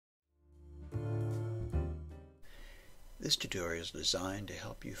This tutorial is designed to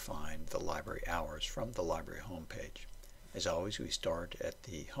help you find the library hours from the library homepage. As always, we start at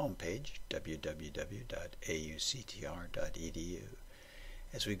the homepage, www.auctr.edu.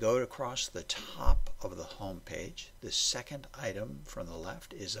 As we go across the top of the homepage, the second item from the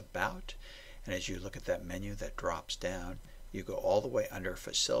left is About, and as you look at that menu that drops down, you go all the way under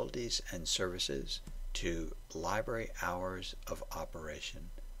Facilities and Services to Library Hours of Operation.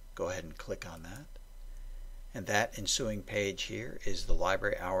 Go ahead and click on that. And that ensuing page here is the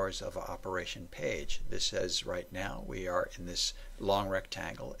Library Hours of Operation page. This says right now we are in this long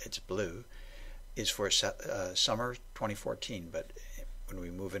rectangle, it's blue, is for summer 2014, but when we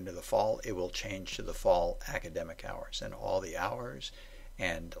move into the fall it will change to the fall academic hours, and all the hours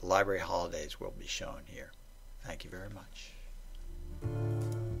and library holidays will be shown here. Thank you very much.